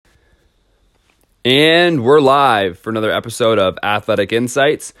And we're live for another episode of Athletic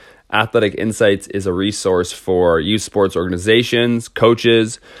Insights. Athletic Insights is a resource for youth sports organizations,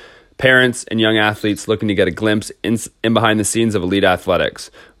 coaches, parents, and young athletes looking to get a glimpse in behind the scenes of elite athletics.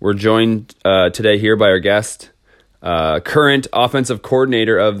 We're joined today here by our guest, current offensive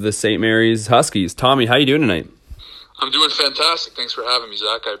coordinator of the St. Mary's Huskies. Tommy, how you doing tonight? I'm doing fantastic. Thanks for having me,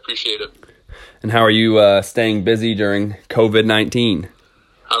 Zach. I appreciate it. And how are you staying busy during COVID-19?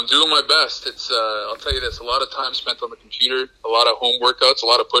 I'm doing my best. I'll tell you this, a lot of time spent on the computer, a lot of home workouts, a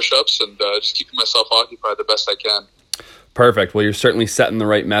lot of push-ups, and just keeping myself occupied the best I can. Perfect. Well, you're certainly setting the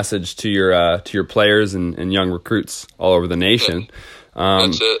right message to your players and young recruits all over the nation. Yeah,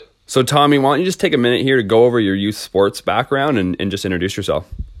 that's it. So, Tommy, why don't you just take a minute here to go over your youth sports background and just introduce yourself?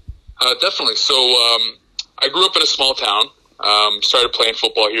 Definitely. So I grew up in a small town, started playing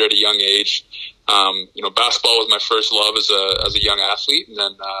football here at a young age. Basketball was my first love as a young athlete, and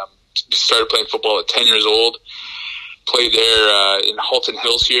then started playing football at 10 years old. Played there in Halton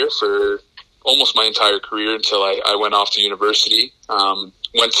Hills here for almost my entire career until I went off to university.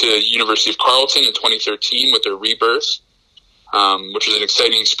 Went to University of Carleton in 2013 with their rebirth, which was an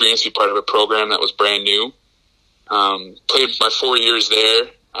exciting experience to be part of a program that was brand new. Played my 4 years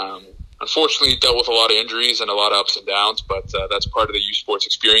there. Unfortunately, dealt with a lot of injuries and a lot of ups and downs, but that's part of the youth sports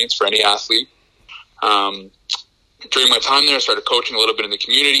experience for any athlete. During my time there, I started coaching a little bit in the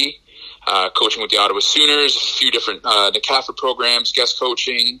community, coaching with the Ottawa Sooners, a few different NCAFA programs, guest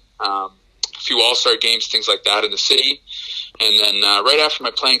coaching, a few all-star games, things like that in the city. And then right after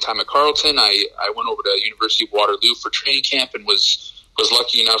my playing time at Carleton, I went over to University of Waterloo for training camp and was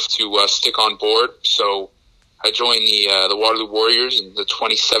lucky enough to stick on board. So I joined the Waterloo Warriors in the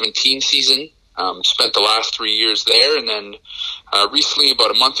 2017 season. Spent the last 3 years there, and then recently,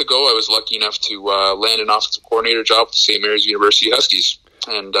 about a month ago, I was lucky enough to land an offensive coordinator job with the St. Mary's University Huskies,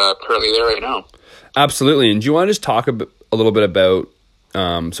 and currently there right now. Absolutely. And do you want to just talk a little bit about,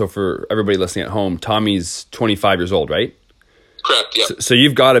 so for everybody listening at home, Tommy's 25 years old, right? Correct, yeah. So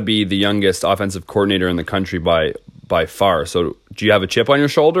you've got to be the youngest offensive coordinator in the country by far. So do you have a chip on your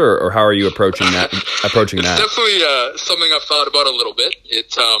shoulder, or how are you approaching that? It's definitely something I've thought about a little bit.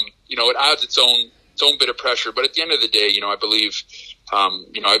 It adds its own bit of pressure, but at the end of the day, I believe,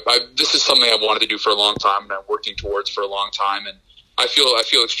 this is something I've wanted to do for a long time, and I'm working towards for a long time, and I feel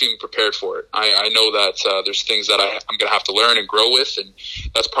extremely prepared for it. I know that there's things that I'm going to have to learn and grow with, and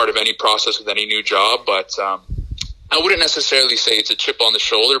that's part of any process with any new job. But I wouldn't necessarily say it's a chip on the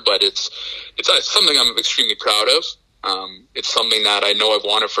shoulder, but it's something I'm extremely proud of. It's something that I know I've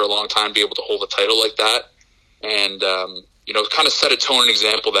wanted for a long time, to be able to hold a title like that, and kind of set a tone and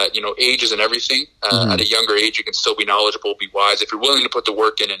example that, age isn't everything. At a younger age, you can still be knowledgeable, be wise, if you're willing to put the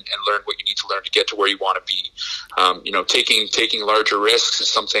work in and learn what you need to learn to get to where you want to be. Taking larger risks is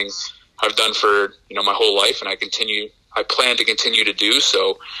something I've done for, my whole life, and I plan to continue to do.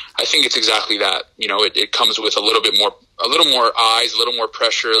 So I think it's exactly that. It comes with a little more eyes, a little more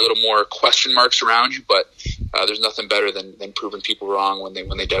pressure, a little more question marks around you, but there's nothing better than proving people wrong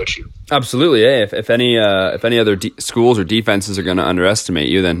when they doubt you. Absolutely. Yeah. If any other schools or defenses are going to underestimate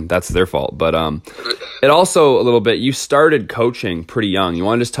you, then that's their fault. But it also a little bit, you started coaching pretty young. You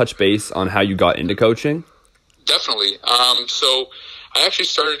want to just touch base on how you got into coaching? Definitely. So I actually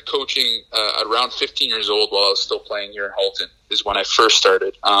started coaching at around 15 years old while I was still playing here in Halton is when I first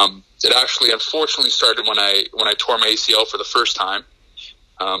started. It actually unfortunately started when I tore my ACL for the first time.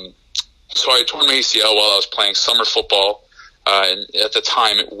 So I tore my ACL while I was playing summer football. And at the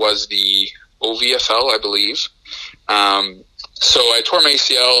time it was the OVFL, I believe. So I tore my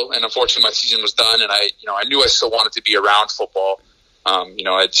ACL, and unfortunately my season was done, and I knew I still wanted to be around football.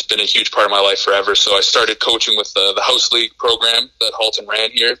 It's been a huge part of my life forever. So I started coaching with the House League program that Halton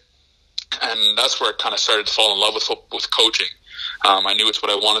ran here. And that's where I kind of started to fall in love with coaching. I knew it's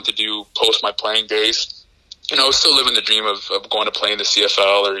what I wanted to do post my playing days. Still living the dream of going to play in the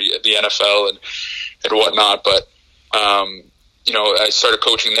CFL or the NFL and whatnot. But, I started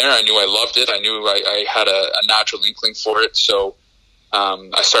coaching there. I knew I loved it. I knew I had a natural inkling for it. So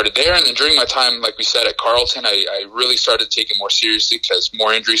I started there, and then during my time, like we said, at Carleton, I really started taking more seriously because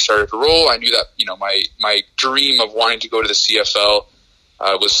more injuries started to roll. I knew that, my dream of wanting to go to the CFL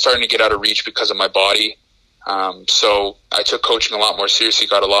was starting to get out of reach because of my body. So I took coaching a lot more seriously,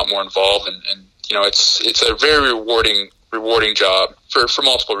 got a lot more involved, and it's a very rewarding job for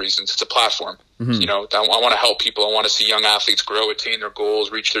multiple reasons. It's a platform. Mm-hmm. I want to help people. I want to see young athletes grow, attain their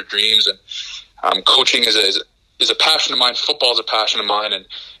goals, reach their dreams, and coaching is a passion of mine. Football is a passion of mine, and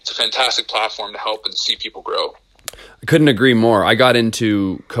it's a fantastic platform to help and see people grow. I couldn't agree more. I got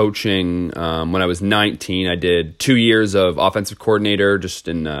into coaching when I was 19. I did 2 years of offensive coordinator just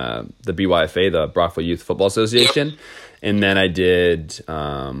in the BYFA, the Brockville Youth Football Association. Yep. And then I did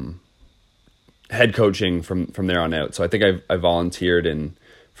head coaching from there on out. So I think I volunteered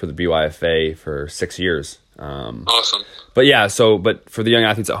for the BYFA for 6 years. Awesome. But yeah, but for the young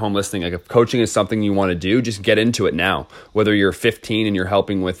athletes at home listening, like if coaching is something you want to do, just get into it now. Whether you're 15 and you're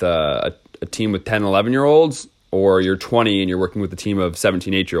helping with a team with 10, 11-year-olds, or you're 20 and you're working with a team of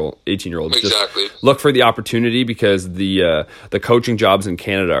 17, 18-year-olds. Exactly. Just look for the opportunity, because the coaching jobs in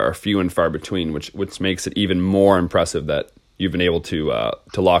Canada are few and far between, which makes it even more impressive that you've been able to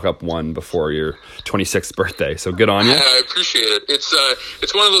lock up one before your 26th birthday. So good on you. I appreciate it.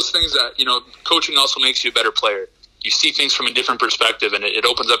 It's one of those things that, coaching also makes you a better player. You see things from a different perspective, and it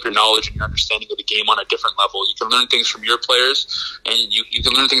opens up your knowledge and your understanding of the game on a different level. You can learn things from your players, and you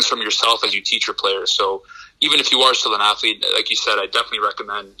can learn things from yourself as you teach your players. So even if you are still an athlete, like you said, I definitely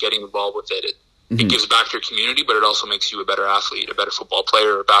recommend getting involved with it. It gives back to your community, but it also makes you a better athlete, a better football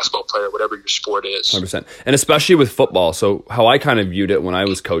player, a basketball player, whatever your sport is. 100%. And especially with football. So how I kind of viewed it when I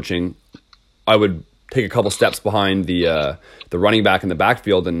was coaching, I would take a couple steps behind the running back in the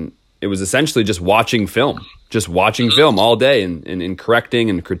backfield, and it was essentially just watching film. Film all day and correcting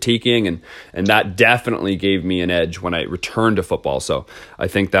and critiquing, and that definitely gave me an edge when I returned to football. So I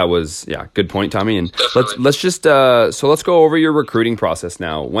think that was good point, Tommy. And let's go over your recruiting process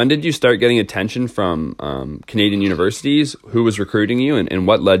now. When did you start getting attention from Canadian universities? Who was recruiting you, and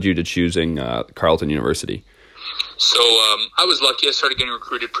what led you to choosing Carleton University? So I was lucky. I started getting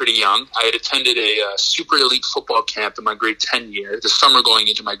recruited pretty young. I had attended a super elite football camp in my grade 10 year, the summer going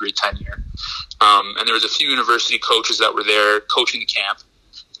into my grade 10 year. And there was a few university coaches that were there coaching the camp.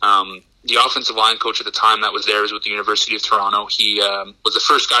 The offensive line coach at the time that was there was with the University of Toronto. He was the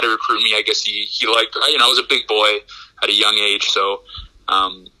first guy to recruit me. I guess he liked, I was a big boy at a young age. So,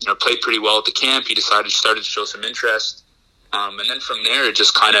 played pretty well at the camp. He started to show some interest. And then from there, it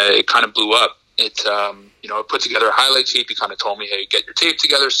just kind of blew up. I put together a highlight tape. He kind of told me, hey, get your tape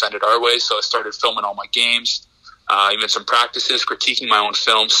together, send it our way. So I started filming all my games, even some practices, critiquing my own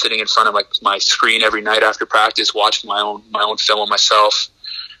film, sitting in front of my screen every night after practice, watching my own film of myself.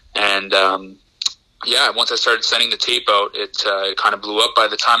 And, once I started sending the tape out, it kind of blew up. By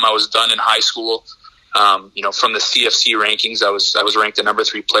the time I was done in high school, from the CFC rankings, I was ranked the number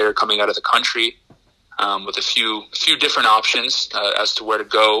 3 player coming out of the country. With a few different options as to where to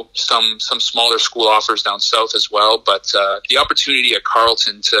go. Some smaller school offers down south as well, but the opportunity at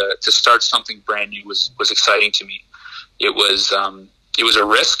Carleton to start something brand new was exciting to me. It was a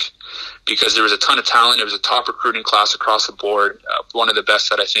risk because there was a ton of talent. There was a top recruiting class across the board, one of the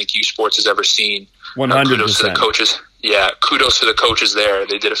best that I think U Sports has ever seen. 100%. Kudos to the coaches. Yeah, kudos to the coaches there.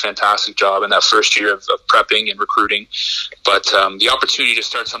 They did a fantastic job in that first year of prepping and recruiting. But the opportunity to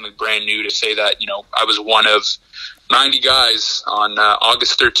start something brand new, to say that, I was one of 90 guys on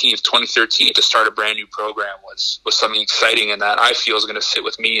August 13th, 2013 to start a brand new program was something exciting, and that I feel is going to sit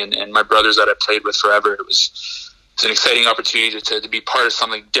with me and my brothers that I played with forever. It's an exciting opportunity to be part of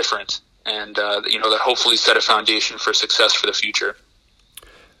something different and, that hopefully set a foundation for success for the future.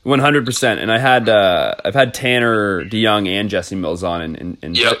 100%. And I've had Tanner DeYoung and Jesse Mills on,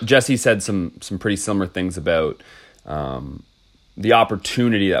 and yep. Jesse said some pretty similar things about the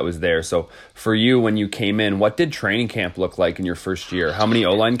opportunity that was there. So for you, when you came in, what did training camp look like in your first year? How many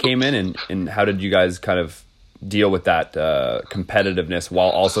O-line came in, and how did you guys kind of deal with that competitiveness while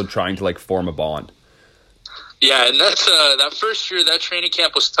also trying to form a bond? Yeah, and that's that first year, that training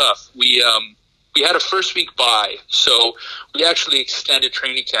camp was tough. We had a first week bye, so we actually extended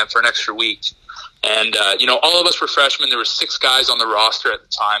training camp for an extra week. And, all of us were freshmen. There were 6 guys on the roster at the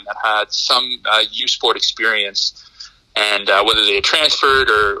time that had some U Sport experience, and whether they had transferred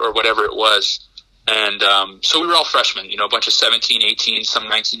or whatever it was. And so we were all freshmen, a bunch of 17, 18, some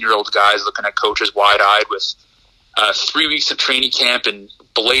 19-year-old guys looking at coaches wide-eyed with 3 weeks of training camp and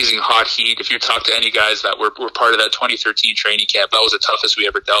blazing hot heat. If you talk to any guys that were part of that 2013 training camp, that was the toughest we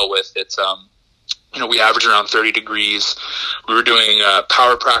ever dealt with. It's we averaged around 30 degrees. We were doing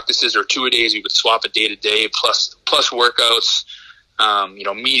power practices or 2 a days. We would swap it day to day, plus workouts,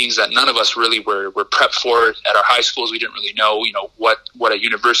 meetings that none of us really were prepped for at our high schools. We didn't really know, what a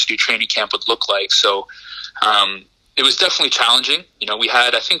university training camp would look like. So it was definitely challenging. We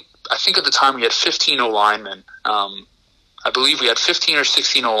had, I think at the time we had 15 O-linemen. I believe we had 15 or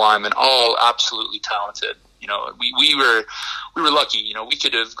 16 O-linemen, all absolutely talented. We were lucky. We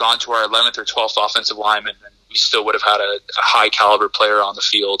could have gone to our 11th or 12th offensive lineman, and we still would have had a high caliber player on the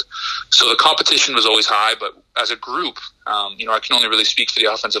field. So the competition was always high. But as a group, I can only really speak for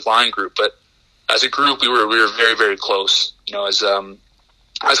the offensive line group. But as a group, we were very, very close.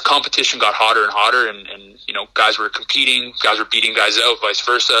 As competition got hotter and hotter, and guys were competing, guys were beating guys out, vice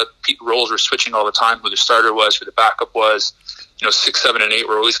versa. Roles were switching all the time. Who the starter was, who the backup was. 6, 7, and 8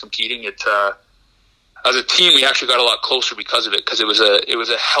 were always competing. As a team, we actually got a lot closer because of it. Because it was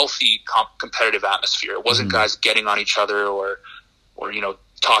a healthy competitive atmosphere. It wasn't guys getting on each other or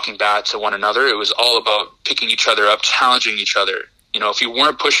talking bad to one another. It was all about picking each other up, challenging each other. If you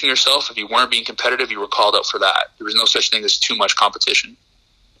weren't pushing yourself, if you weren't being competitive, you were called out for that. There was no such thing as too much competition.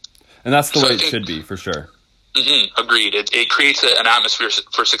 And that's the way it should be, for sure. Agreed. It creates an atmosphere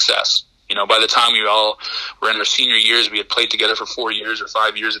for success. By the time we all were in our senior years, we had played together for 4 years or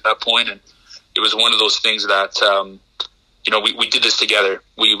 5 years at that point, and it was one of those things that we did this together.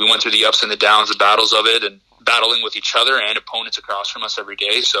 We went through the ups and the downs, the battles of it, and battling with each other and opponents across from us every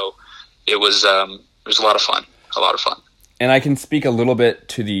day. So it was a lot of fun. And I can speak a little bit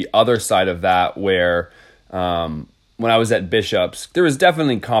to the other side of that, where when I was at Bishops, there was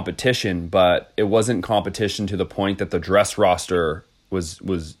definitely competition, but it wasn't competition to the point that the dress roster was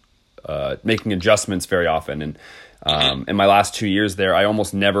making adjustments very often. And in my last 2 years there, I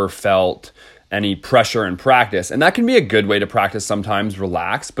almost never felt any pressure in practice. And that can be a good way to practice sometimes,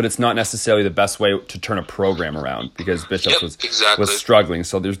 relax, but it's not necessarily the best way to turn a program around, because Bishops was struggling.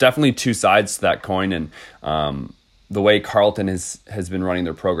 So there's definitely two sides to that coin. And the way Carleton has been running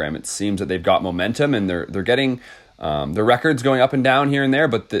their program, it seems that they've got momentum, and they're getting their records going up and down here and there,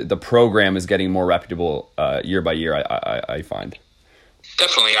 but the program is getting more reputable year by year, I find.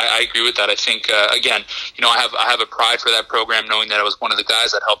 Definitely, I agree with that. I think again, I have a pride for that program, knowing that I was one of the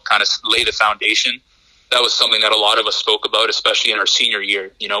guys that helped kind of lay the foundation. That was something that a lot of us spoke about, especially in our senior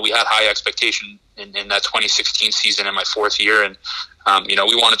year. We had high expectation in that 2016 season in my 4th year, and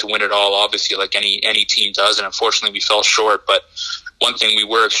we wanted to win it all, obviously, like any team does, and unfortunately we fell short. But one thing we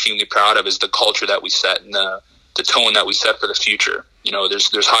were extremely proud of is the culture that we set and the tone that we set for the future.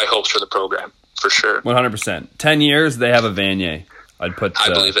 There's high hopes for the program, for sure. 100%. 10 years, they have a Vanier. I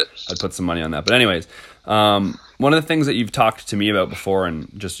believe it. I'd put some money on that. But anyways, one of the things that you've talked to me about before, and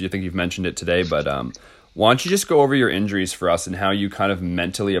just you think you've mentioned it today, but why don't you just go over your injuries for us and how you kind of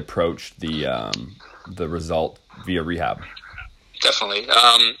mentally approached the result via rehab? Definitely.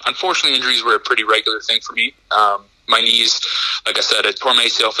 Unfortunately, injuries were a pretty regular thing for me. My knees, like I said, I tore my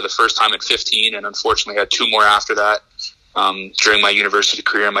ACL for the first time at 15, and unfortunately had 2 more after that. During my university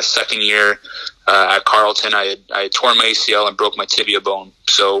career, in my 2nd year at Carleton, I tore my ACL and broke my tibia bone.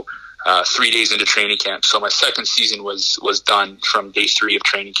 So 3 days into training camp. So my 2nd season was done from day 3 of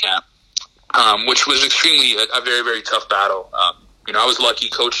training camp, which was extremely a very, very tough battle. I was lucky.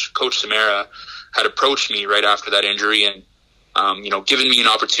 Coach Samara had approached me right after that injury and given me an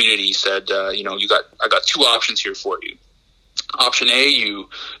opportunity. He said, I got 2 options here for you. Option A, you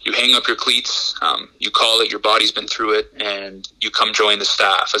hang up your cleats, you call it, your body's been through it, and you come join the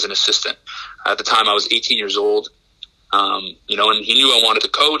staff as an assistant. At the time, I was 18 years old, and he knew I wanted to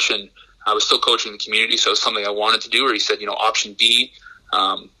coach, and I was still coaching the community, so it was something I wanted to do. Or he said, option B,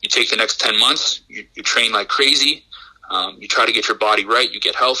 you take the next 10 months, you train like crazy, you try to get your body right, you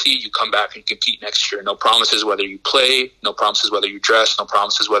get healthy, you come back and compete next year. No promises whether you play, no promises whether you dress, no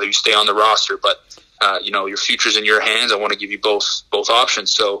promises whether you stay on the roster, but your future's in your hands. I want to give you both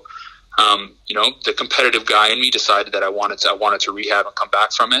options. So, the competitive guy in me decided that I wanted to rehab and come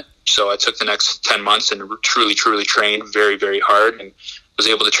back from it. So I took the next 10 months and truly trained very, very hard and was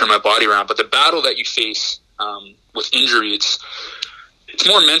able to turn my body around. But the battle that you face with injury, it's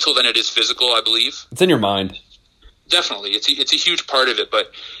more mental than it is physical, I believe. It's in your mind. Definitely. It's a huge part of it.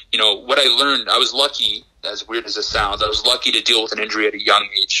 But, what I learned, I was lucky, as weird as it sounds, I was lucky to deal with an injury at a young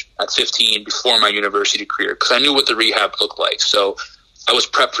age, at 15, before my university career, because I knew what the rehab looked like. So I was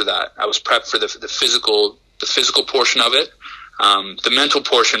prepped for that. I was prepped for the physical portion of it. The mental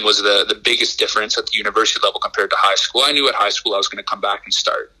portion was the biggest difference at the university level compared to high school. I knew at high school I was going to come back and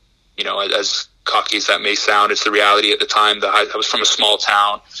start. As cocky as that may sound, it's the reality at the time. I was from a small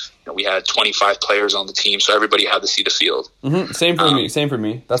town. We had 25 players on the team, so everybody had to see the field. Mm-hmm. Same for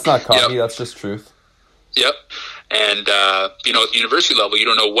me. That's not cocky. Yep. That's just truth. Yep. And, at the university level, you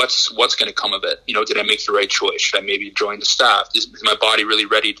don't know what's going to come of it. Did I make the right choice? Should I maybe join the staff? Is my body really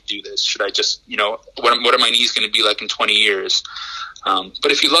ready to do this? Should I just, what are my knees going to be like in 20 years?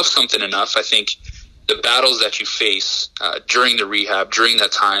 But if you love something enough, I think the battles that you face during the rehab, during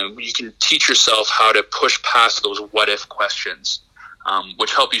that time, you can teach yourself how to push past those what-if questions.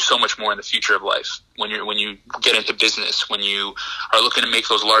 Which help you so much more in the future of life. When you get into business, when you are looking to make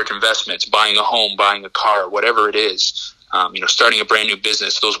those large investments, buying a home, buying a car, whatever it is, starting a brand new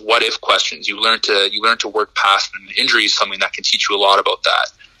business, those what if questions, you learn to work past them. Injury is something that can teach you a lot about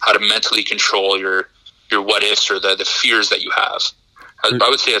that. how to mentally control your what ifs or the fears that you have. I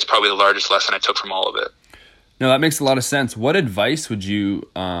would say that's probably the largest lesson I took from all of it. No, that makes a lot of sense. What advice would you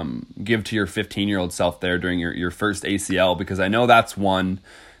give to your 15-year-old self there during your first ACL? Because I know that's one,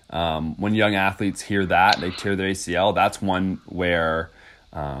 when young athletes hear that, they tear their ACL, that's one where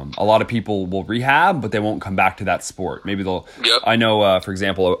a lot of people will rehab, but they won't come back to that sport. Maybe they'll, Yep. I know, for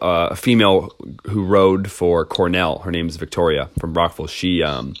example, a female who rode for Cornell, her name is Victoria from Brockville.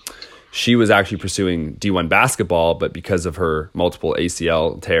 She was actually pursuing D1 basketball, but because of her multiple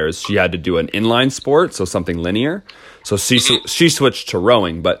ACL tears, she had to do an inline sport, so something linear. So she switched to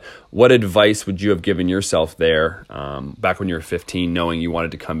rowing. But what advice would you have given yourself there back when you were 15, knowing you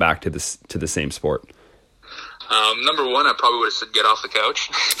wanted to come back to the same sport? Number one, I probably would have said get off the couch.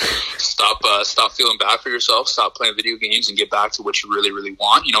 Stop feeling bad for yourself. Stop playing video games and get back to what you really, really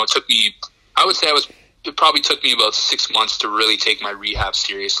want. You know, it probably took me about 6 months to really take my rehab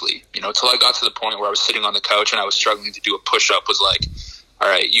seriously. You know, till I got to the point where I was sitting on the couch and I was struggling to do a push-up, was like, all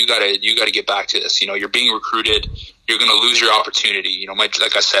right, you gotta get back to this. You know, you're being recruited. You're going to lose your opportunity. You know,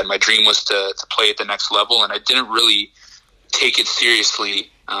 like I said, my dream was to play at the next level, and I didn't really take it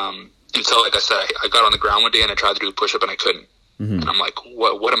seriously until, like I said, I got on the ground one day and I tried to do a push-up and I couldn't. Mm-hmm. And I'm like,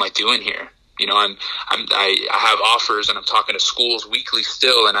 what am I doing here? You know, I have offers and I'm talking to schools weekly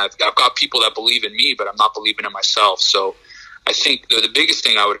still, and I've got people that believe in me, but I'm not believing in myself. So I think the biggest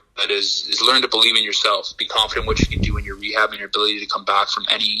thing I would add is learn to believe in yourself. Be confident in what you can do in your rehab and your ability to come back from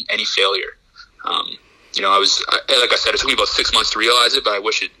any failure. You know, like I said, it took me about 6 months to realize it, but I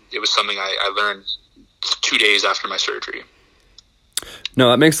wish it was something I learned 2 days after my surgery. No,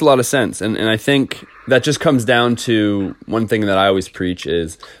 that makes a lot of sense. And I think that just comes down to one thing that I always preach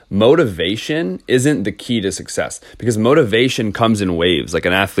is motivation isn't the key to success, because motivation comes in waves. Like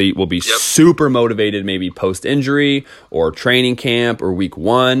an athlete will be super motivated maybe post-injury or training camp or week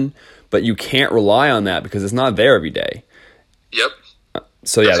one, but you can't rely on that because it's not there every day. Yep.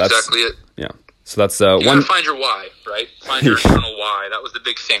 So yeah, that's exactly it. Yeah. So that's you gotta find your why, right? Find your internal why. That was the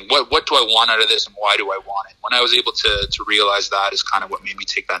big thing. What do I want out of this, and why do I want it? When I was able to realize that is kind of what made me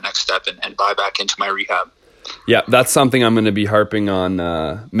take that next step and buy back into my rehab. Yeah, that's something I'm going to be harping on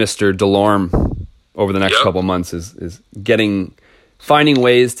Mr. Delorme over the next couple months is finding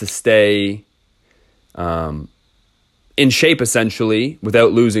ways to stay in shape essentially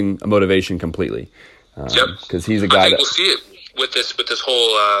without losing a motivation completely. Because he's a guy we'll see it with this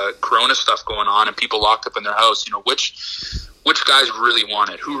whole Corona stuff going on and people locked up in their house. You know, which guys really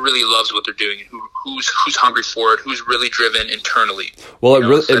want it? Who really loves what they're doing? And who's hungry for it? Who's really driven internally? Well,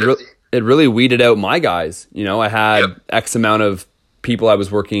 it really weeded out my guys. You know, I had X amount of people I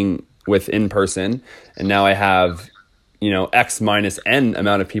was working with in person, and now I have, you know, X minus N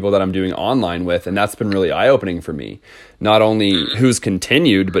amount of people that I'm doing online with, and that's been really eye-opening for me. Not only who's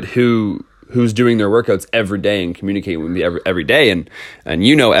continued, but who's doing their workouts every day and communicating with me every day. And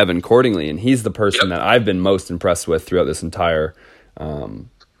you know Evan Cordingley, and he's the person that I've been most impressed with throughout this entire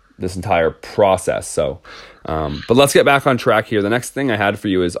process. So, but let's get back on track here. The next thing I had for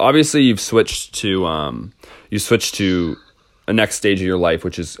you is obviously you've switched to a next stage of your life,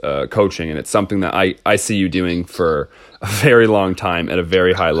 which is coaching, and it's something that I see you doing for a very long time at a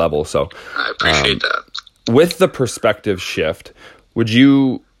very high level. So I appreciate that. With the perspective shift, would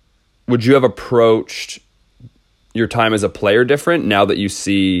you have approached your time as a player different now that you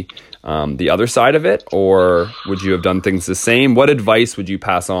see the other side of it, or would you have done things the same? What advice would you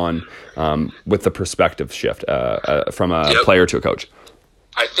pass on with the perspective shift from a player to a coach?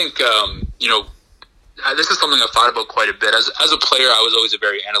 I think, you know, this is something I've thought about quite a bit. As a player, I was always a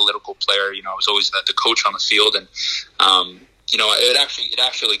very analytical player. You know, I was always the coach on the field, and you know, it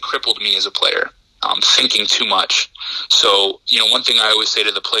actually crippled me as a player. Thinking too much. So, you know, one thing I always say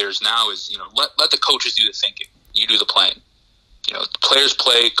to the players now is, you know, let the coaches do the thinking. You do the playing. You know, players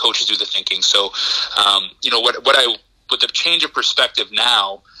play, coaches do the thinking. So, you know, with the change of perspective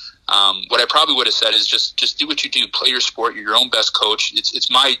now, what I probably would have said is just do what you do. Play your sport. You're your own best coach.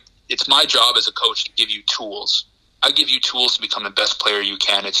 It's my job as a coach to give you tools. I give you tools to become the best player you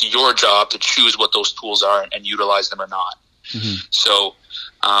can. It's your job to choose what those tools are and utilize them or not. Mm-hmm. So,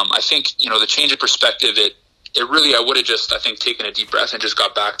 I think, you know, the change of perspective, it really, I would have just, I think, taken a deep breath and just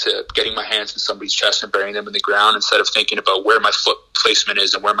got back to getting my hands in somebody's chest and burying them in the ground instead of thinking about where my foot placement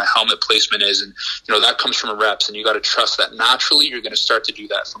is and where my helmet placement is. And, you know, that comes from reps, and you got to trust that naturally you're going to start to do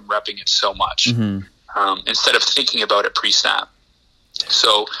that from repping it so much instead of thinking about it pre-snap.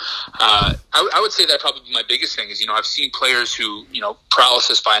 So I would say that probably my biggest thing is, you know, I've seen players who, you know,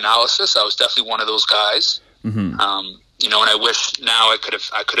 paralysis by analysis. I was definitely one of those guys. Mm-hmm. You know, and I wish now I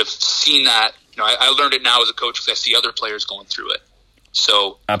could have seen that. You know, I learned it now as a coach because I see other players going through it.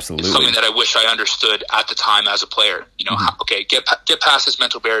 So absolutely, it's something that I wish I understood at the time as a player. Okay, get past this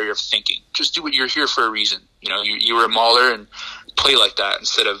mental barrier of thinking. Just do what you're here for a reason. You were a mauler, and play like that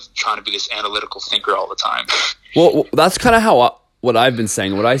instead of trying to be this analytical thinker all the time. Well, that's kind of what I've been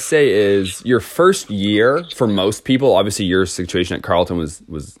saying. What I say is your first year, for most people, obviously your situation at Carleton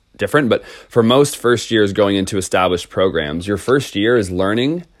was different, but for most first years going into established programs, your first year is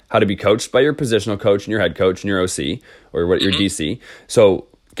learning how to be coached by your positional coach and your head coach and your OC or your DC. So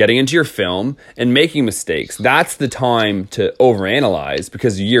getting into your film and making mistakes. That's the time to overanalyze,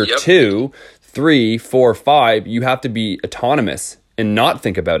 because year 2, 3, 4, 5, you have to be autonomous and not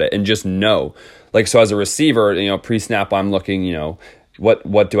think about it and just know. Like, so as a receiver, pre-snap, I'm looking,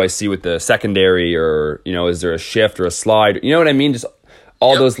 what do I see with the secondary, or, is there a shift or a slide? You know what I mean? Just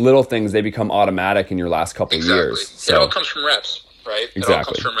all those little things, they become automatic in your last couple of years. So. It all comes from reps, right? It all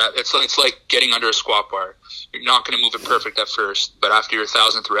comes from reps. It's like getting under a squat bar. You're not going to move it perfect at first, but after your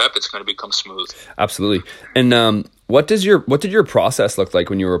 1,000th rep, it's going to become smooth. Absolutely. And what did your process look like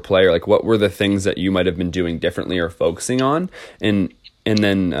when you were a player? Like, what were the things that you might have been doing differently or focusing on? And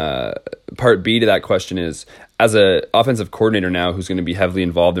then part B to that question is, as an offensive coordinator now who's going to be heavily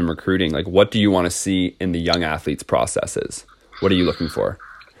involved in recruiting, like, what do you want to see in the young athletes' processes? What are you looking for?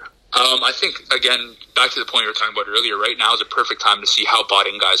 I think, again, back to the point you were talking about earlier, right now is a perfect time to see how bought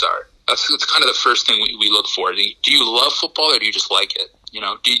in guys are. That's kind of the first thing we look for. Do you love football, or do you just like it?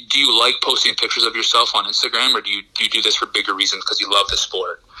 Do you like posting pictures of yourself on Instagram, or do you do this for bigger reasons because you love the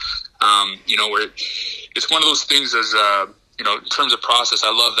sport? Where it's one of those things as, in terms of process,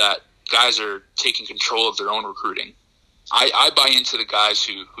 I love that guys are taking control of their own recruiting. I buy into the guys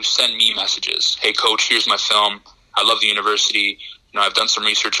who send me messages. Hey, coach, here's my film. I love the university. I've done some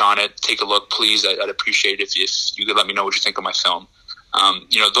research on it. Take a look, please. I'd appreciate it if you could let me know what you think of my film.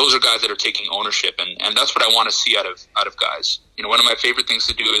 Those are guys that are taking ownership, and that's what I want to see out of guys. One of my favorite things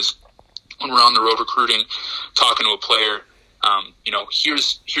to do is when we're on the road recruiting, talking to a player.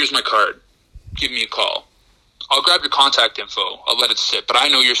 Here's my card. Give me a call. I'll grab your contact info. I'll let it sit, but I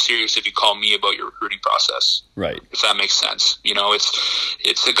know you're serious if you call me about your recruiting process. Right. If that makes sense.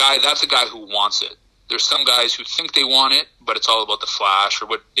 It's a guy. That's a guy who wants it. There's some guys who think they want it, but it's all about the flash, or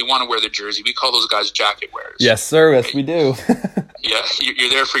what they want to wear the jersey. We call those guys jacket wearers. Yes, sir. Yes, we do. Yeah, you're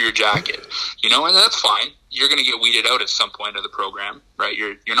there for your jacket, and that's fine. You're going to get weeded out at some point of the program, right?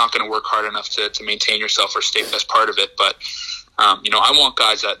 You're not going to work hard enough to maintain yourself or stay as part of it. But, I want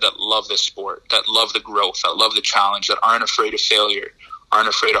guys that love this sport, that love the growth, that love the challenge, that aren't afraid of failure, aren't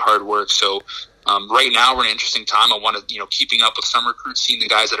afraid of hard work. So right now we're in an interesting time. I want to, keeping up with some recruits, seeing the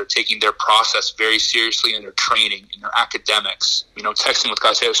guys that are taking their process very seriously in their training, in their academics, texting with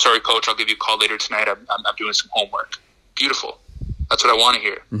guys, hey, sorry, coach, I'll give you a call later tonight. I'm doing some homework. Beautiful. That's what I want to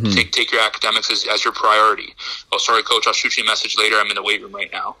hear. Mm-hmm. Take your academics as your priority. Oh, sorry, coach, I'll shoot you a message later. I'm in the weight room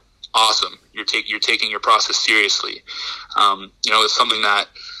right now. Awesome. You're taking your process seriously. It's something that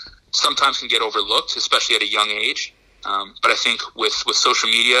sometimes can get overlooked, especially at a young age. But I think with social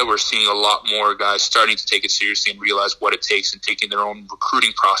media, we're seeing a lot more guys starting to take it seriously and realize what it takes, and taking their own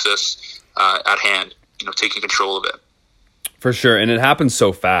recruiting process at hand, taking control of it. For sure. And it happens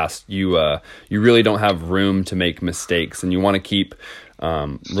so fast. You really don't have room to make mistakes, and you want to keep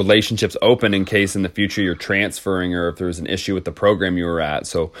relationships open in case in the future you're transferring, or if there's an issue with the program you were at.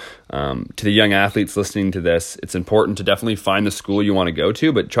 So to the young athletes listening to this, it's important to definitely find the school you want to go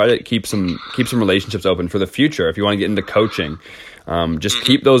to, but try to keep some relationships open for the future. If you want to get into coaching, just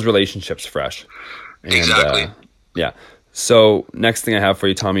keep those relationships fresh. And, exactly. Yeah. So next thing I have for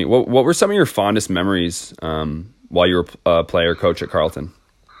you, Tommy, what were some of your fondest memories while you were a player coach at Carleton?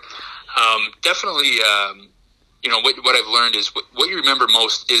 Definitely, what I've learned is what you remember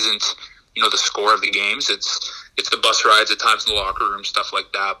most isn't, the score of the games. It's the bus rides, at times in the locker room, stuff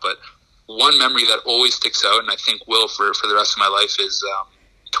like that. But one memory that always sticks out, and I think will for the rest of my life, is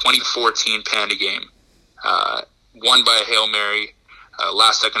 2014 Panda game. Won by a Hail Mary,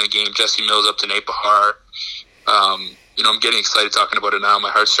 last second of the game, Jesse Mills up to Nate Bahar. I'm getting excited talking about it now.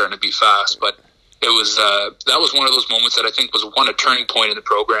 My heart's starting to beat fast, but it was that was one of those moments that I think was a turning point in the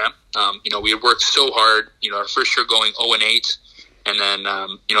program. We had worked so hard. Our first year going 0-8, and then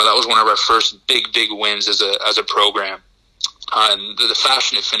that was one of our first big wins as a program. And the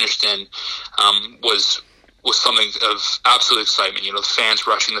fashion it finished in was something of absolute excitement. The fans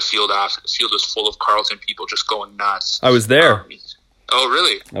rushing the field after. The field was full of Carleton people just going nuts. I was there. Oh,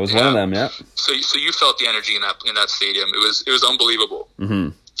 really? I was one of them. Yeah. So you felt the energy in that stadium. It was unbelievable. Mm-hmm.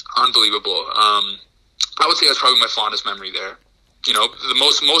 Unbelievable. I would say that's probably my fondest memory there. The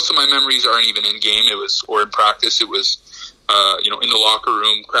most of my memories aren't even in game. Or in practice. It was, in the locker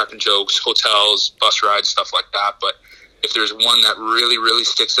room, cracking jokes, hotels, bus rides, stuff like that. But if there's one that really, really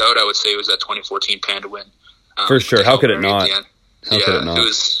sticks out, I would say it was that 2014 Panda win. For sure. How could it not? It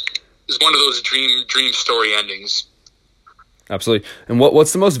was one of those dream story endings. Absolutely. And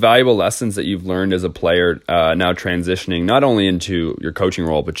what's the most valuable lessons that you've learned as a player now transitioning not only into your coaching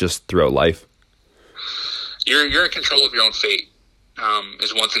role, but just throughout life? You're in control of your own fate,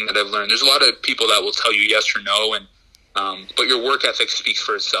 is one thing that I've learned. There's a lot of people that will tell you yes or no, and but your work ethic speaks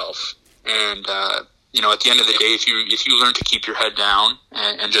for itself. And at the end of the day, if you learn to keep your head down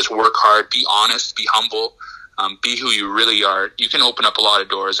and just work hard, be honest, be humble, be who you really are, you can open up a lot of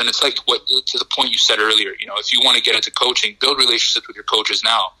doors. And it's like to the point you said earlier, if you want to get into coaching, build relationships with your coaches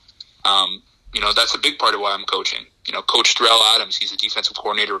now. That's a big part of why I'm coaching. Coach Darrell Adams, he's a defensive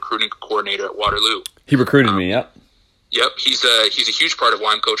coordinator, recruiting coordinator at Waterloo. He recruited me, yep. Yep, he's a huge part of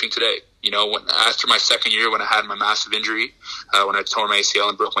why I'm coaching today. After my second year, when I had my massive injury, when I tore my ACL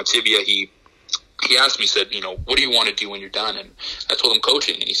and broke my tibia, he asked me, he said, what do you want to do when you're done? And I told him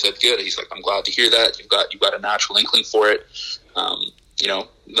coaching, and he said, good. He's like, I'm glad to hear that. You've got a natural inkling for it.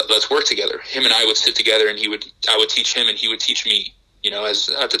 Let's work together. Him and I would sit together, and I would teach him, and he would teach me. As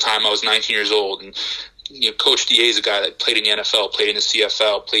at the time I was 19 years old, and Coach DA is a guy that played in the NFL, played in the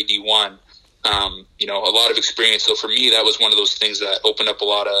CFL, played D1. A lot of experience. So for me, that was one of those things that opened up a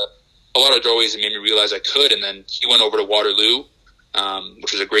lot of doorways and made me realize I could. And then he went over to Waterloo,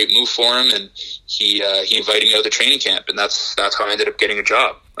 which was a great move for him, and he invited me out to training camp, and that's how I ended up getting a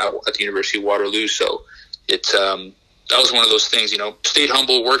job at the University of Waterloo. So that was one of those things. Stayed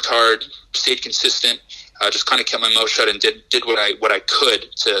humble, worked hard, stayed consistent. Just kind of kept my mouth shut and did what I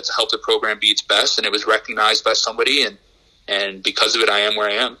could to help the program be its best, and it was recognized by somebody, and because of it, I am where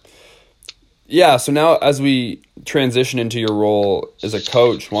I am. Yeah, so now as we transition into your role as a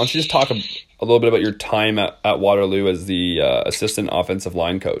coach, why don't you just talk a little bit about your time at Waterloo as the assistant offensive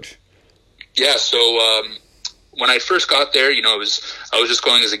line coach? Yeah, so when I first got there, I was just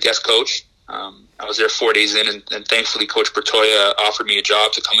going as a guest coach. I was there 4 days in, and thankfully Coach Bertoya offered me a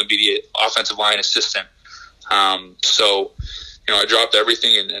job to come and be the offensive line assistant. I dropped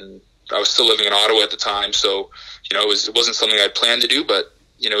everything, and I was still living in Ottawa at the time. So, it wasn't something I planned to do, but,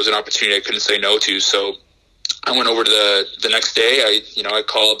 it was an opportunity I couldn't say no to. So I went over to the next day. I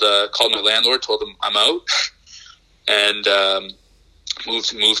called my landlord, told him I'm out, and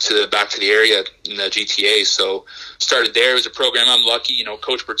moved back to the area in the GTA. So started there. It was a program. I'm lucky.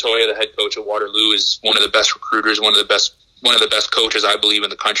 Coach Bertoya, the head coach at Waterloo, is one of the best recruiters, one of the best coaches, I believe,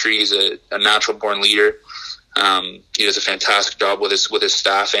 in the country. He's a natural born leader. He does a fantastic job with his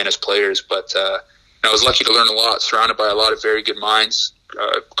staff and his players. But I was lucky to learn a lot, surrounded by a lot of very good minds.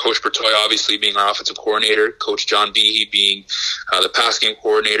 Coach Bertoya obviously being our offensive coordinator, Coach John Behe being the pass game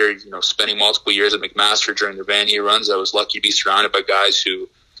coordinator. Spending multiple years at McMaster during their Vanier runs, I was lucky to be surrounded by guys who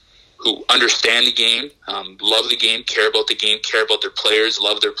understand the game, love the game, care about the game, care about their players,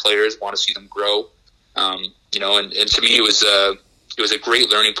 love their players, want to see them grow. And to me, it was a great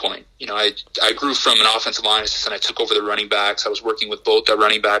learning point. I grew from an offensive line assistant. I took over the running backs. I was working with both the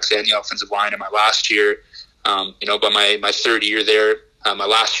running backs and the offensive line in my last year. By my third year there, my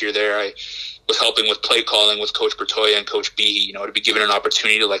last year there, I was helping with play calling with Coach Bertoya and Coach Behe. To be given an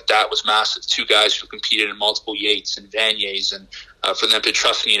opportunity like that was massive. Two guys who competed in multiple Yates and Vaniers, and for them to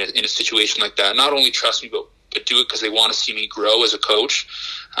trust me in a situation like that, not only trust me, but do it because they want to see me grow as a coach.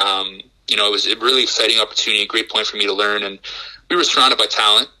 It was a really exciting opportunity, a great point for me to learn. And we were surrounded by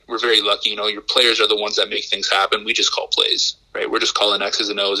talent. We're very lucky. Your players are the ones that make things happen. We just call plays, right? We're just calling X's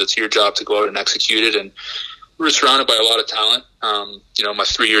and O's. It's your job to go out and execute it. And we were surrounded by a lot of talent. My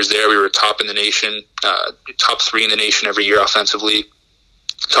 3 years there, we were top in the nation, top 3 in the nation every year offensively,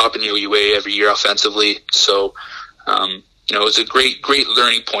 top in the OUA every year offensively. So, it was a great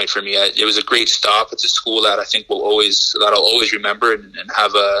learning point for me. It was a great stop. It's a school that I think I'll always remember and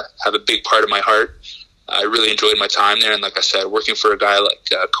have a big part of my heart. I really enjoyed my time there. And like I said, working for a guy like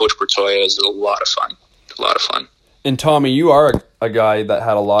Coach Bertoya is a lot of fun. And Tommy, you are a guy that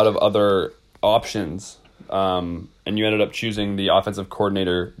had a lot of other options. And you ended up choosing the offensive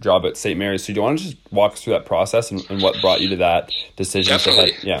coordinator job at St. Mary's. So do you want to just walk us through that process and what brought you to that decision?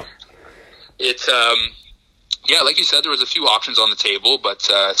 Definitely. It's, like you said, there was a few options on the table, but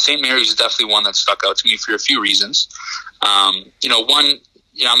St. Mary's is definitely one that stuck out to me for a few reasons. One,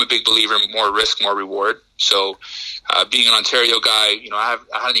 I'm a big believer in more risk, more reward. So being an Ontario guy, I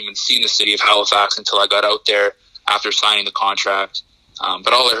hadn't even seen the city of Halifax until I got out there after signing the contract.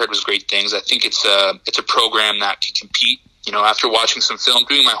 But all I heard was great things. I think it's a program that can compete. After watching some film,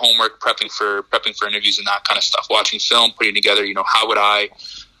 doing my homework, prepping for interviews and that kind of stuff, watching film, putting together, how would I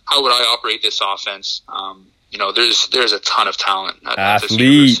operate this offense? There's a ton of talent at this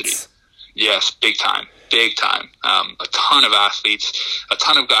university. Yes, big time. big time. A ton of athletes, a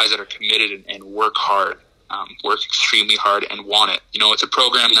ton of guys that are committed and work hard, work extremely hard and want it. It's a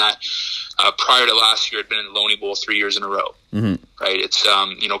program that prior to last year had been in the Loney Bowl 3 years in a row. Mm-hmm. Right? It's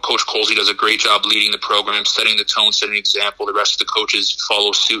Coach Colsey does a great job leading the program, setting the tone, setting an example. The rest of the coaches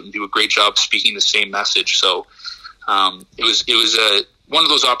follow suit and do a great job speaking the same message. So it was one of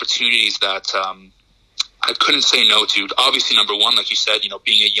those opportunities that I couldn't say no to. Obviously, number one, like you said,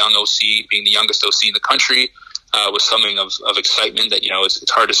 being a young OC, being the youngest OC in the country, was something of excitement that,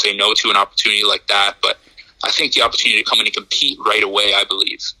 it's hard to say no to an opportunity like that. But I think the opportunity to come in and compete right away, I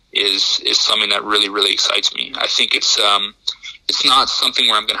believe, is something that really, really excites me. I think it's not something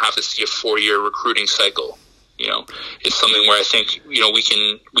where I'm going to have to see a 4-year recruiting cycle. It's something where I think, we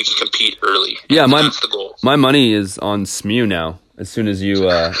can compete early. Yeah, that's the goal. My money is on SMU now. As soon as you,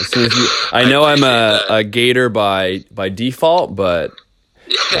 I know I'm a Gator by default, but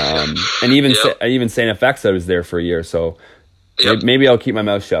and even even St. FX, I was there for a year, so maybe I'll keep my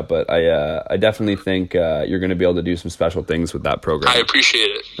mouth shut. But I definitely think you're going to be able to do some special things with that program. I appreciate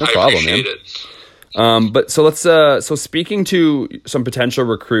it. No problem, man. But so let's so speaking to some potential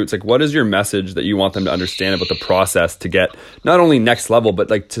recruits, like what is your message that you want them to understand about the process to get not only next level, but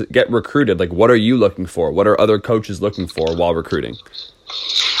like to get recruited? Like what are you looking for? What are other coaches looking for while recruiting?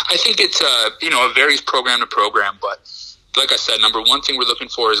 I think it's it varies program to program, but like I said, number one thing we're looking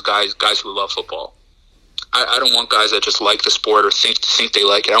for is guys who love football. I don't want guys that just like the sport or think they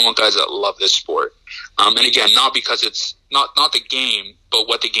like it. I want guys that love this sport. And again, not because it's not the game, but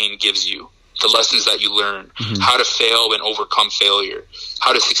what the game gives you. The lessons that you learn, how to fail and overcome failure,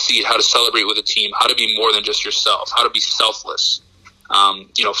 how to succeed, how to celebrate with a team, how to be more than just yourself, how to be selfless.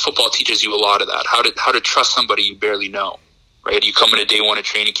 Football teaches you a lot of that. How to trust somebody you barely know, right? You come in a day one at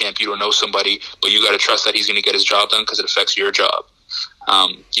training camp, you don't know somebody, but you got to trust that he's going to get his job done because it affects your job.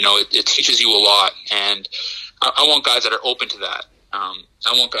 It teaches you a lot, and I want guys that are open to that.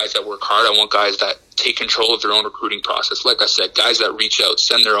 I want guys that work hard. I want guys that take control of their own recruiting process. Like I said, guys that reach out,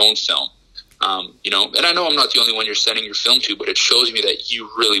 send their own film. And I know I'm not the only one you're sending your film to, but it shows me that you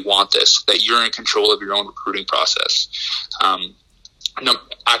really want this, that you're in control of your own recruiting process.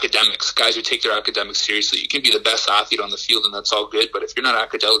 Academics, guys who take their academics seriously. You can be the best athlete on the field, and that's all good, but if you're not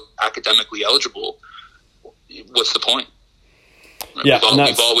academically eligible, what's the point? Yeah,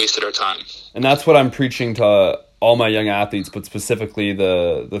 we've all wasted our time. And that's what I'm preaching to all my young athletes, but specifically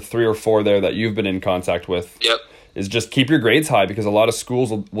the 3 or 4 there that you've been in contact with. Yep. Is just keep your grades high, because a lot of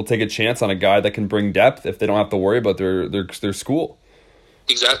schools will take a chance on a guy that can bring depth if they don't have to worry about their school.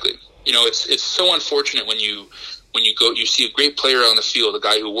 Exactly. It's so unfortunate when you go, you see a great player on the field, a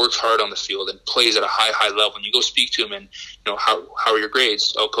guy who works hard on the field and plays at a high level, and you go speak to him and, how are your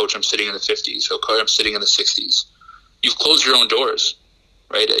grades? Oh, coach, I'm sitting in the 50s. Oh, coach, I'm sitting in the 60s. You've closed your own doors,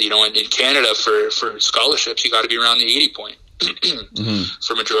 right? And in Canada for scholarships, you got to be around the 80 point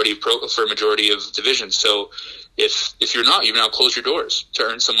for majority of divisions. So if you're not, you've now closed your doors to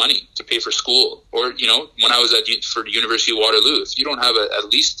earn some money to pay for school. Or, when I was for the University of Waterloo, if you don't have at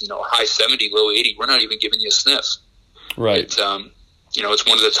least, high 70, low 80, we're not even giving you a sniff. Right. It's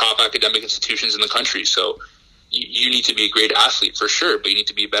one of the top academic institutions in the country. So you need to be a great athlete for sure, but you need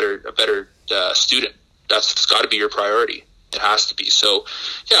to be a better student. That's got to be your priority. It has to be. So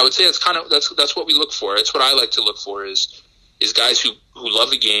yeah, I would say that's what we look for. It's what I like to look for is guys who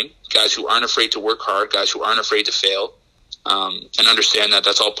love the game, guys who aren't afraid to work hard, guys who aren't afraid to fail, and understand that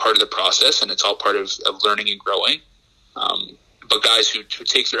that's all part of the process and it's all part of learning and growing. But guys who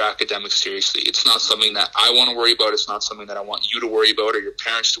take their academics seriously. It's not something that I want to worry about. It's not something that I want you to worry about or your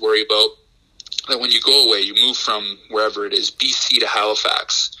parents to worry about. That when you go away, you move from wherever it is, BC to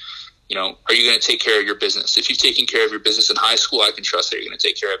Halifax, are you going to take care of your business? If you've taken care of your business in high school, I can trust that you're going to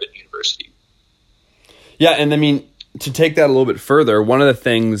take care of it in university. Yeah, and I mean, to take that a little bit further, one of the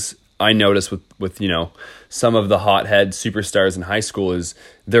things I notice with some of the hothead superstars in high school is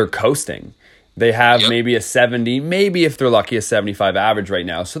they're coasting. They have maybe a 70, maybe if they're lucky, a 75 average right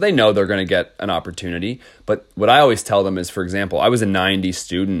now. So they know they're going to get an opportunity. But what I always tell them is, for example, I was a 90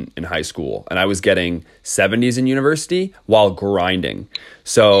 student in high school and I was getting 70s in university while grinding.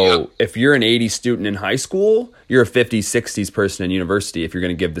 So if you're an 80 student in high school, you're a 50s, 60s person in university if you're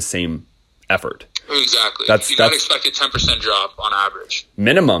going to give the same effort. Exactly. You got to expect a 10% drop on average.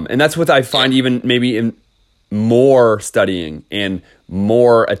 Minimum. And that's what I find even maybe in more studying and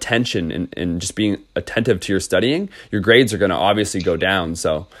more attention and just being attentive to your studying, your grades are going to obviously go down.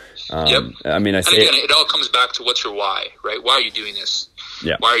 So, I mean, it all comes back to what's your why, right? Why are you doing this?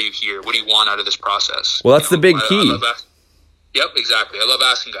 Yeah. Why are you here? What do you want out of this process? Well, that's the big key. Yep, exactly. I love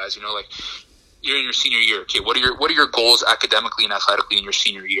asking guys, you're in your senior year. Okay, what are your goals academically and athletically in your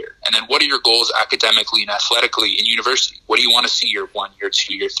senior year? And then what are your goals academically and athletically in university? What do you want to see year 1, year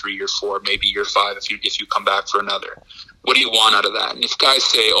 2, year 3, year 4, maybe year 5 if you come back for another? What do you want out of that? And if guys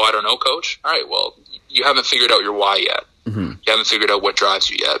say, "Oh, I don't know, coach," all right, well, you haven't figured out your why yet. Mm-hmm. You haven't figured out what drives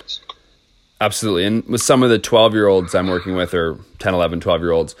you yet. Absolutely. And with some of the 12-year-olds I'm working with, or 10, 11,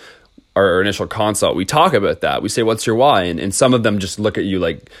 12-year-olds, our initial consult, we talk about that. We say, "What's your why?" And some of them just look at you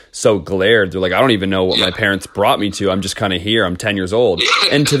like so glared. They're like, "I don't even know what my parents brought me to. I'm just kind of here. I'm 10 years old."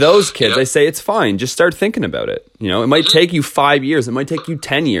 And to those kids, I say, it's fine. Just start thinking about it. It might take you 5 years. It might take you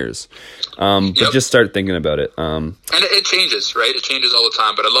 10 years. But just start thinking about it. And it changes, right? It changes all the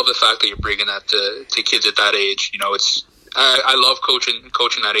time. But I love the fact that you're bringing that to kids at that age. I love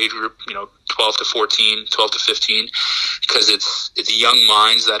coaching that age group, 12 to 14, 12 to 15, because it's young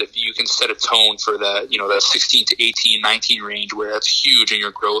minds that if you can set a tone for that, that 16 to 18, 19 range, where that's huge in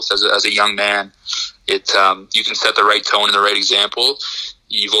your growth as a young man, you can set the right tone and the right example.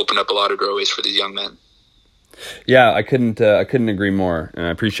 You've opened up a lot of doorways for these young men. Yeah, I couldn't agree more, and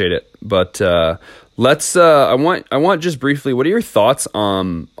I appreciate it. But let's. I want just briefly. What are your thoughts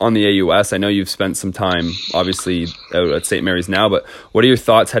on the AUS? I know you've spent some time, obviously, out at St. Mary's now. But what are your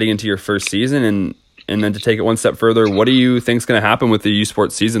thoughts heading into your first season, and then to take it one step further, what do you think is going to happen with the U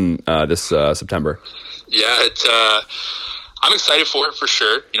Sports season this September? Yeah, I'm excited for it for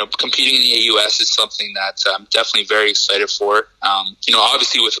sure. Competing in the AUS is something that I'm definitely very excited for.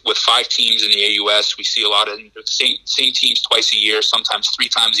 Obviously with 5 teams in the AUS, we see a lot of same teams twice a year, sometimes 3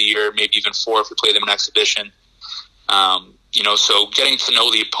 times a year, maybe even 4 if we play them in exhibition. So getting to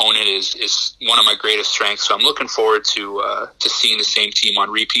know the opponent is one of my greatest strengths. So I'm looking forward to seeing the same team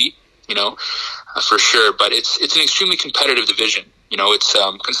on repeat, for sure. But it's an extremely competitive division.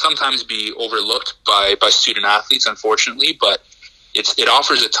 It can sometimes be overlooked by student athletes, unfortunately, but it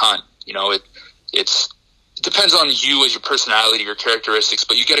offers a ton. It depends on you as your personality, your characteristics,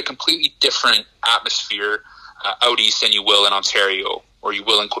 but you get a completely different atmosphere out east than you will in Ontario or you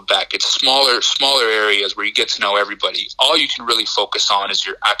will in Quebec. It's smaller areas where you get to know everybody. All you can really focus on is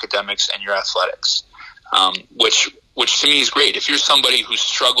your academics and your athletics, which to me is great. If you're somebody who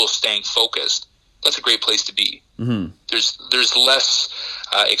struggles staying focused, that's a great place to be. Mm-hmm. There's less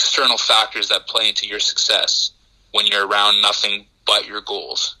external factors that play into your success when you're around nothing but your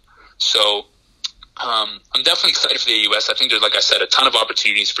goals. So I'm definitely excited for the AUS. I think there's, like I said, a ton of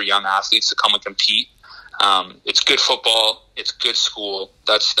opportunities for young athletes to come and compete. It's good football. It's good school.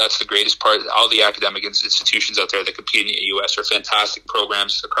 That's the greatest part. All the academic institutions out there that compete in the AUS are fantastic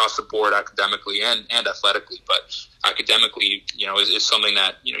programs across the board, academically and athletically. But academically, is something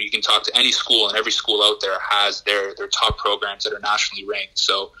that you can talk to any school, and every school out there has their top programs that are nationally ranked.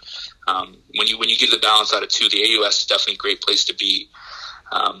 So when you give the balance out of 2, the AUS is definitely a great place to be.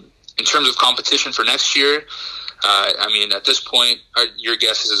 In terms of competition for next year, at this point, your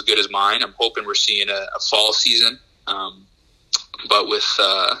guess is as good as mine. I'm hoping we're seeing a fall season. But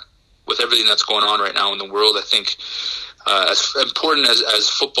with everything that's going on right now in the world, I think as important as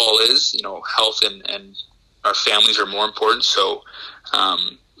football is, health and our families are more important. So,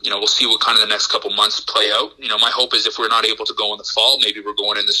 we'll see what kind of the next couple months play out. My hope is if we're not able to go in the fall, maybe we're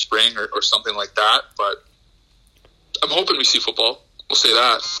going in the spring or something like that. But I'm hoping we see football. We'll say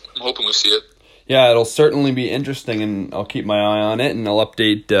that. I'm hoping we see it. Yeah, it'll certainly be interesting, and I'll keep my eye on it, and I'll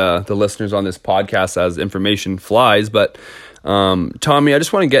update the listeners on this podcast as information flies. But Tommy, I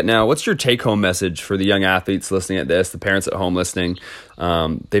just want to get now, what's your take-home message for the young athletes listening at this, the parents at home listening?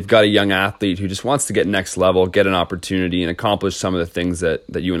 They've got a young athlete who just wants to get next level, get an opportunity, and accomplish some of the things that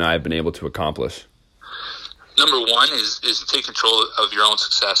you and I have been able to accomplish. Number 1 is take control of your own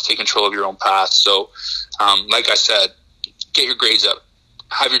success, take control of your own path. So, like I said, get your grades up.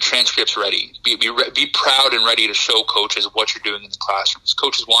 Have your transcripts ready. Be proud and ready to show coaches what you're doing in the classrooms.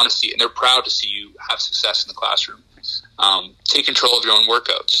 Coaches want to see it, and they're proud to see you have success in the classroom. Take control of your own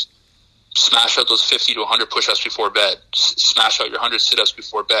workouts. Smash out those 50 to 100 push-ups before bed. Smash out your 100 sit-ups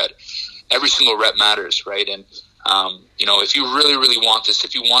before bed. Every single rep matters, right? And, if you really, really want this,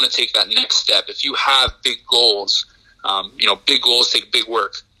 if you want to take that next step, if you have big goals, big goals take big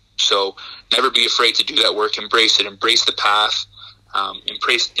work. So never be afraid to do that work. Embrace it. Embrace the path.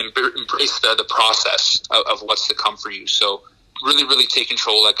 Embrace the process of what's to come for you. So really, really take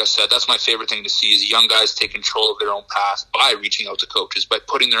control. Like I said, that's my favorite thing to see is young guys take control of their own path by reaching out to coaches, by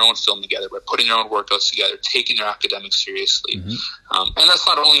putting their own film together, by putting their own workouts together, taking their academics seriously. Mm-hmm. And that's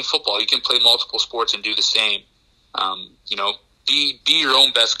not only in football. You can play multiple sports and do the same. Be your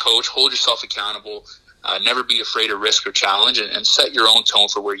own best coach. Hold yourself accountable. Never be afraid of risk or challenge, and set your own tone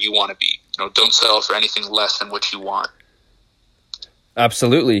for where you want to be. Don't settle for anything less than what you want.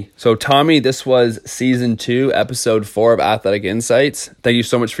 Absolutely. So, Tommy, this was season 2, episode 4 of Athletic Insights. Thank you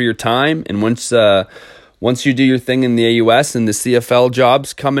so much for your time. And once you do your thing in the AUS and the CFL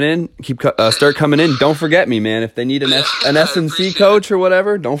jobs coming in, start coming in. Don't forget me, man. If they need an SNC coach or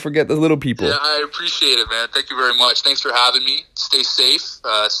whatever, don't forget the little people. Yeah, I appreciate it, man. Thank you very much. Thanks for having me. Stay safe,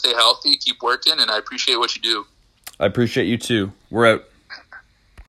 stay healthy, keep working, and I appreciate what you do. I appreciate you too. We're out.